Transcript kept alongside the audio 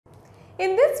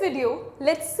In this video,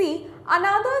 let's see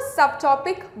another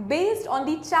subtopic based on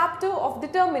the chapter of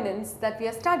determinants that we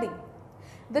are studying.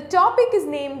 The topic is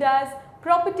named as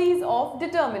properties of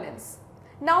determinants.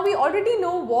 Now we already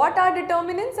know what are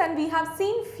determinants and we have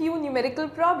seen few numerical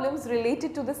problems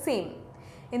related to the same.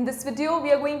 In this video,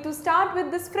 we are going to start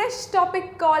with this fresh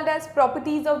topic called as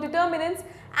properties of determinants,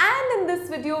 and in this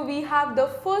video we have the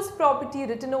first property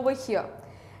written over here.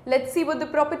 Let's see what the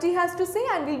property has to say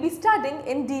and we will be studying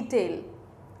in detail.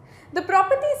 The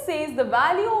property says the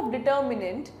value of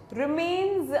determinant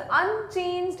remains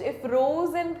unchanged if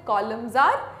rows and columns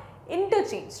are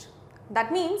interchanged.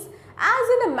 That means, as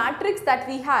in a matrix that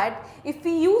we had, if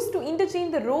we used to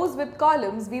interchange the rows with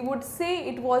columns, we would say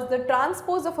it was the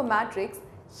transpose of a matrix.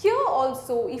 Here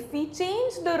also, if we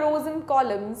change the rows and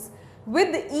columns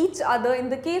with each other in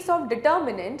the case of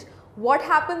determinant, what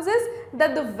happens is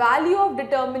that the value of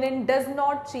determinant does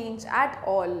not change at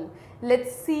all.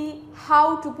 Let's see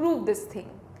how to prove this thing.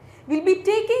 We will be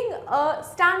taking a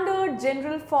standard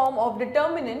general form of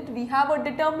determinant. We have a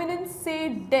determinant,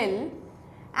 say del,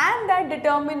 and that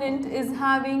determinant is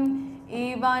having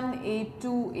A1, A2,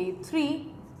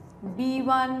 A3,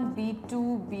 B1,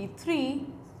 B2, B3,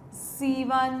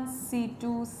 C1,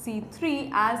 C2, C3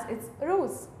 as its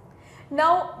rows.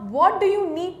 Now, what do you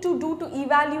need to do to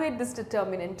evaluate this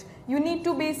determinant? You need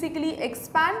to basically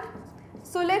expand.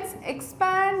 So, let's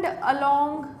expand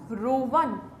along row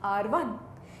 1, R1.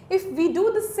 If we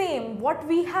do the same, what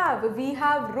we have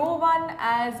row 1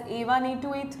 as A1, A2,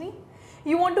 A3.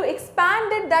 You want to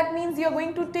expand it, that means you are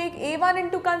going to take A1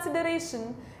 into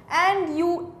consideration and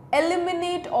you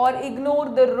eliminate or ignore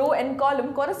the row and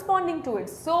column corresponding to it.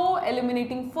 So,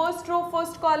 eliminating first row,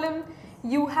 first column,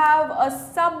 you have a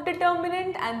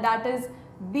subdeterminant and that is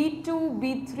B2,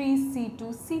 B3, C2,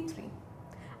 C3.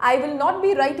 I will not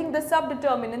be writing the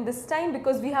subdeterminant this time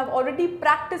because we have already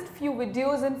practiced few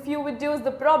videos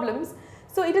the problems.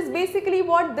 So, it is basically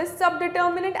what this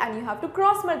subdeterminant, and you have to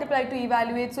cross multiply to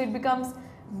evaluate. So, it becomes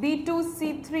B2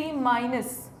 C3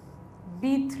 minus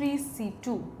B3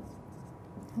 C2.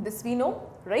 This we know,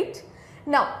 right?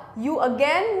 Now, you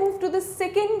again move to the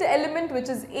second element, which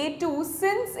is A2.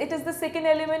 Since it is the second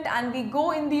element and we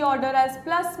go in the order as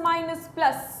plus minus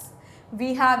plus,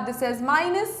 we have this as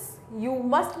minus. You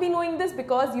must be knowing this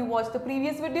because you watched the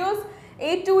previous videos.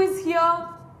 A2 is here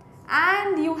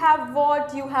and you have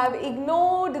what? You have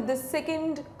ignored the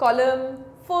second column,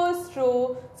 first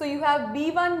row. So, you have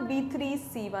B1, B3,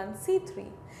 C1, C3.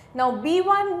 Now,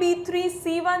 B1, B3,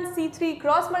 C1, C3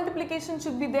 cross multiplication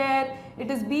should be there. It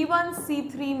is B1,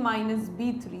 C3 minus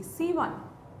B3, C1,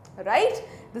 right?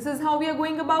 This is how we are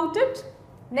going about it.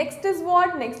 Next is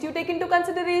what? Next you take into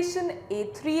consideration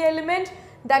A3 element.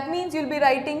 That means you will be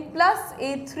writing plus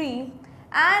A3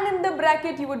 and in the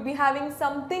bracket you would be having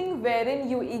something wherein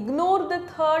you ignore the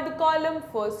third column,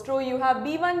 first row you have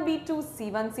B1, B2,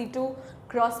 C1, C2,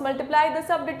 cross multiply the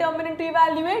subdeterminant to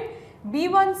evaluate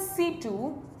B1,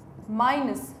 C2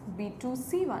 minus B2,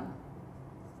 C1,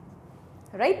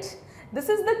 right? This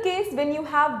is the case when you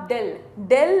have del.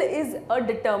 Del is a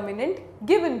determinant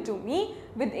given to me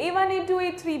with A1, A2,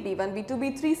 A3, B1, B2,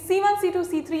 B3, C1, C2,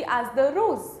 C3 as the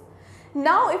rows.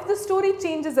 Now, if the story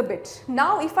changes a bit,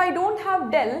 now if I don't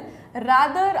have del,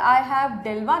 rather I have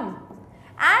del 1,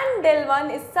 and del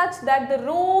 1 is such that the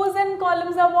rows and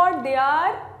columns are what? They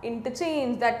are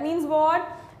interchanged. That means what?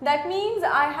 That means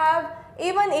I have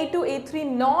A1, A2,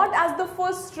 A3 not as the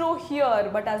first row here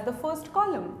but as the first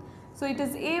column. So, it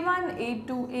is A1, A2,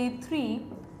 A3,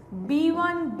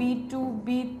 B1, B2,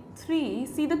 B3.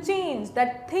 See the change,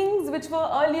 that things which were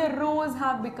earlier rows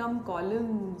have become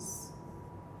columns.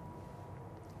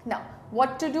 Now,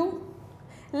 what to do?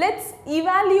 Let's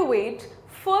evaluate.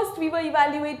 First, we were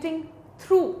evaluating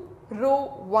through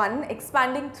row 1,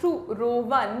 expanding through row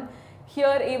 1. Here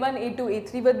A1, A2,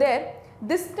 A3 were there.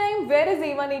 This time, where is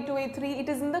A1, A2, A3? It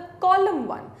is in the column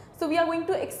 1. So, we are going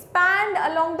to expand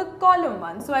along the column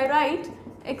 1. So, I write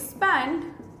expand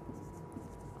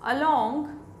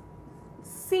along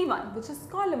C1, which is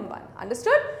column 1.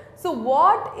 Understood? So,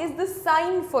 what is the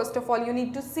sign? First of all, you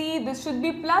need to see this should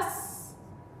be plus.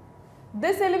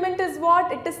 This element is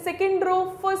what? It is second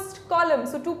row, first column.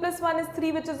 So, 2 plus 1 is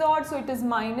 3, which is odd. So, it is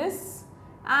minus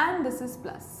and this is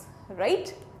plus,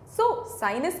 right? So,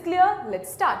 sign is clear.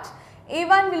 Let's start.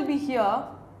 A1 will be here.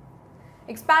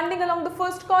 Expanding along the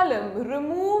first column,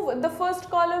 remove the first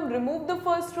column, remove the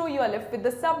first row. You are left with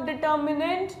the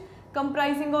subdeterminant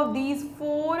comprising of these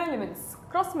 4 elements.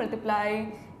 Cross multiply.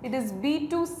 It is B2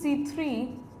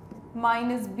 C3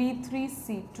 minus B3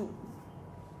 C2.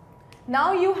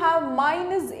 Now you have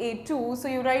minus A2, so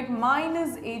you write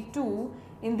minus A2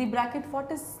 In the bracket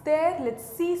what is there? Let's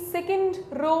see, second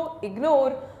row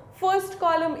ignore, first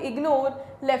column ignore,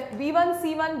 left B1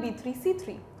 C1 B3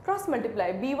 C3. Cross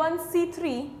multiply B1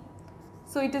 C3,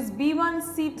 so it is B1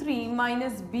 C3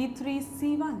 minus B3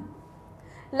 C1.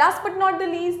 Last but not the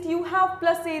least, you have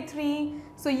plus A3,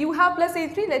 so you have plus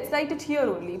A3, let's write it here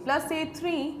only, plus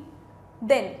A3,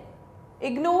 then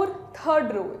ignore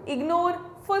third row, ignore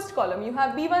first column, you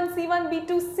have B1 C1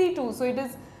 B2 C2, so it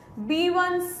is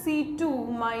B1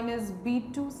 C2 minus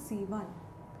B2 C1.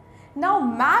 Now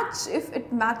match if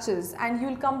it matches and you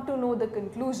will come to know the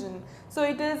conclusion. So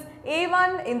it is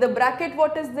A1 in the bracket,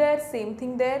 what is there? Same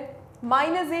thing there.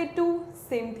 Minus A2,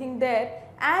 same thing there.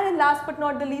 And last but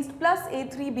not the least, plus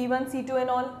A3, B1, C2 and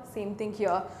all, same thing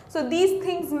here. So these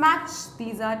things match,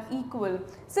 these are equal.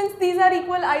 Since these are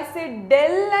equal, I say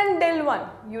del and del 1.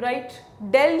 You write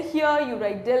del here, you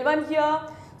write del 1 here.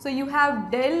 So you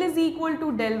have del is equal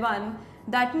to del 1.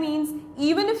 That means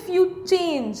even if you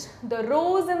change the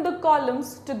rows and the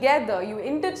columns together, you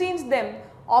interchange them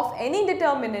of any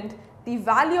determinant, the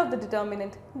value of the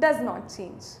determinant does not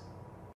change.